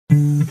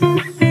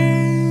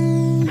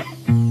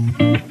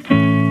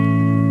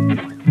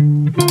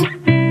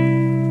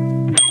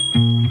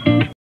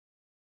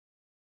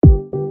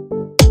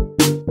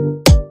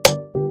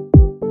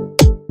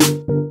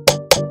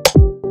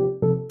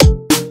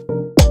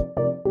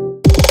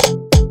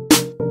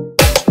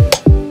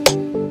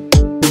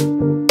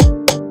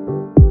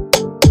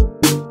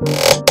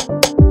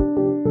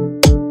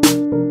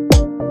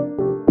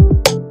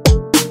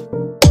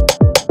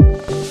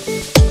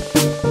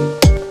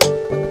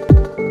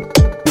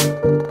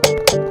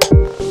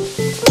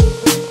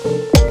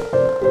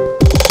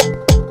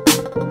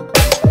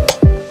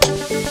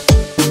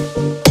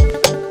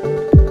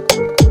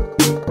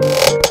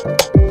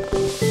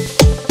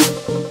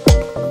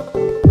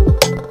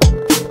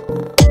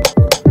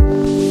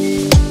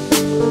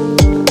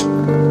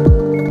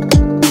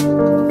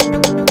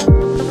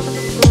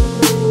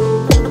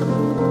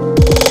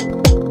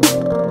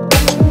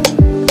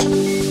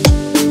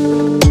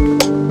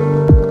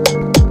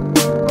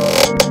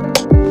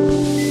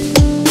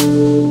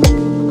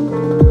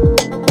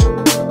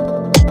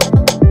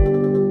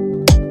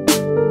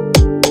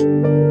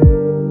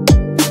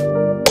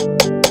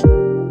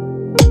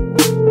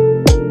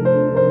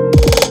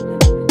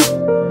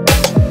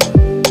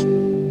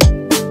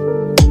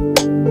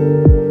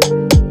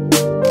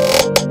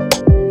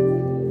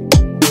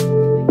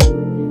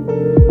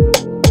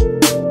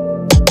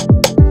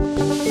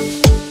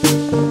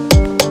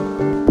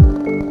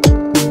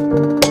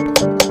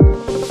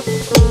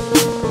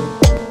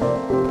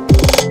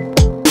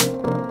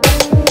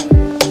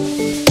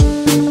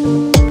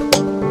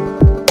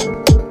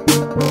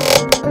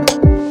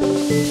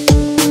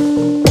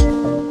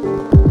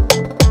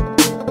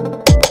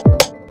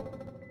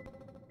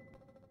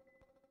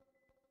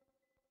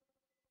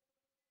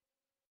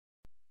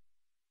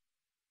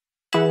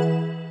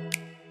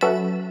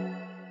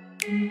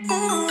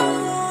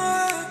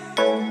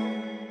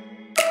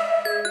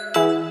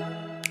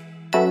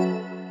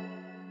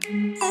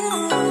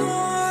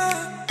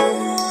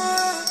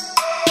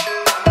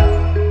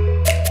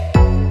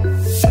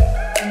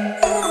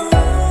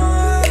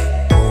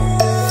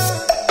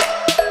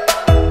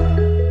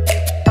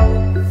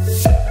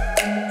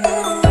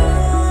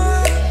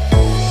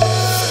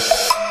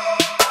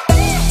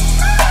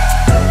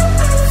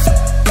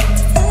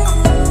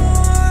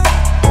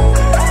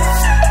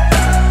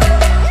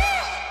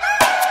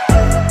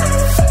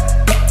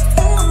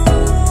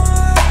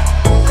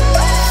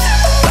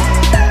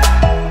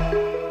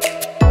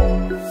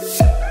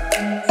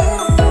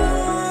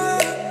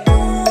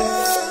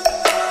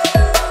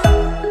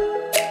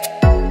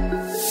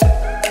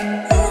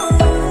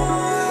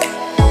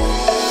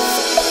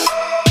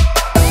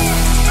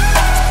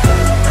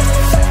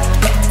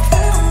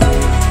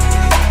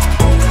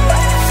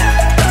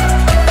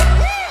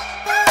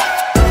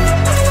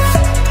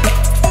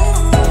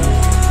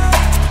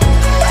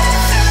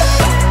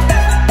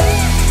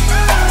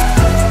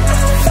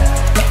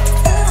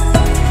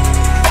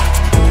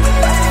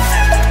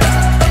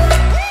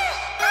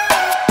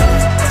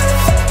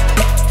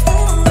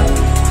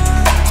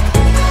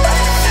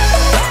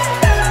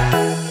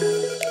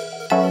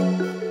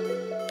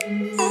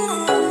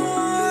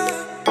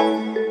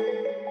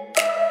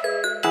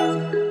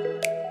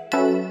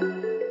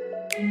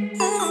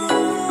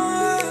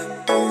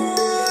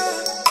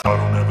I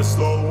don't ever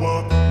slow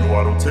up, no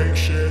I don't take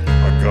shit.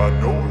 I got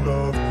no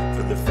love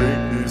for the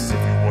fakeness.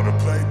 If you wanna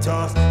play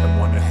tough and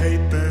wanna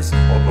hate this,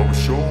 I'll always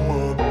show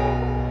up.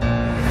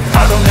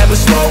 I don't ever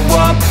slow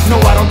up, no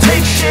I don't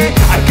take shit.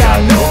 I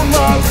got no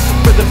love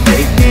for the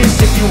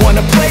fakeness. If you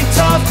wanna play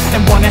tough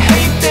and wanna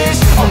hate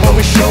this, I'll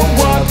always show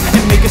up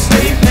and make a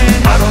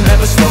statement. I don't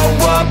ever slow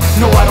up,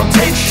 no I don't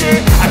take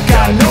shit. I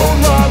got no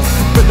love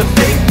for the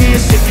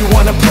fakeness. If you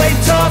wanna play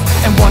tough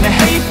and wanna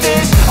hate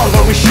this, I'll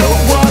always show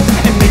up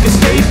and make a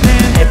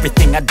statement.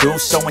 Everything I do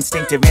so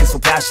instinctive and so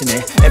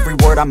passionate. Every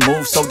word I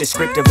move so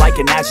descriptive like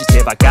an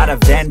adjective. I got a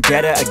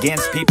vendetta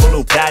against people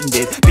who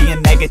patented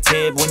being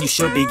negative when you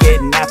should be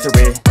getting after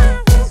it.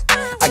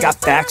 I got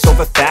facts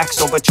over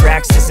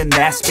tracks, this and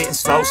that. Spitting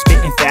slow,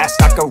 spitting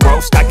fast. I could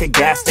roast, I could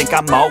gas. Think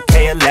I'm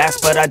okay at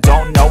last, but I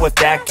don't know if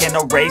that can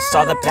erase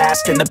all the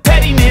past. And the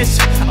pettiness,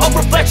 a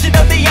reflection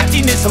of the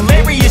emptiness.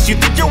 Hilarious, you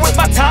think you're worth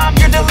my time,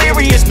 you're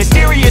delirious.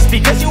 Mysterious,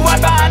 because you hide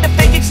behind a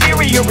fake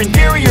exterior.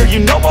 Inferior, you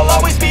know I'll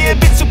always be a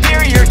bit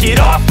superior. Get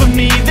off of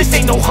me, this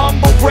ain't no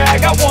humble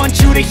brag. I want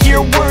you to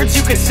hear words,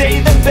 you can say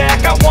them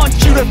back. I want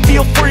you to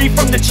feel free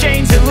from the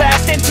chains at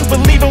last, and to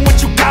believe in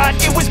what you got,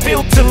 it was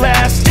built to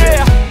last,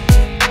 yeah.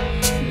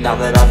 Now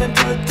that I've been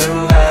put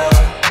through hell,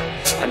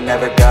 I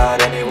never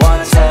got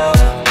anyone's help.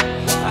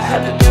 I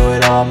had to do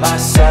it all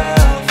myself.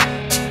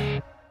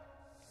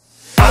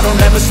 I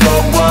don't ever slow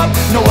up,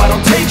 no I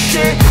don't take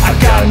shit. I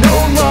got no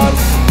love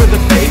for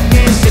the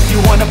fakeness. If you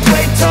wanna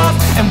play tough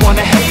and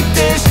wanna hate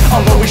this,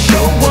 I'll always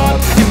show up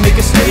and make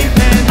a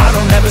statement. I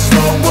don't ever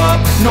slow up,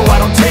 no I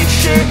don't take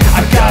shit.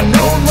 I got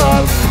no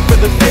love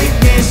for the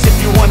fakeness. If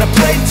you wanna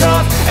play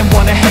tough and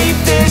wanna hate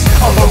this,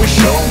 I'll always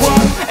show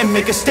up and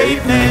make a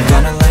statement.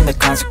 Gonna learn the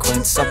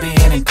consequence of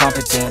being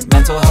incompetent.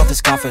 Mental health this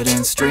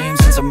confidence, dreams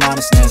and some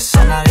honestness.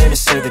 I'm not here to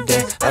save the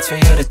day, that's for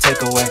you to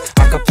take away.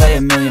 I could play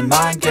a million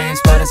mind games,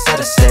 but instead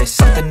I say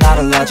something not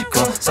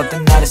illogical,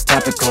 something that is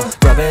topical.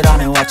 Rub it on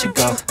and watch it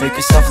go, make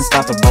yourself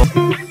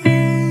unstoppable.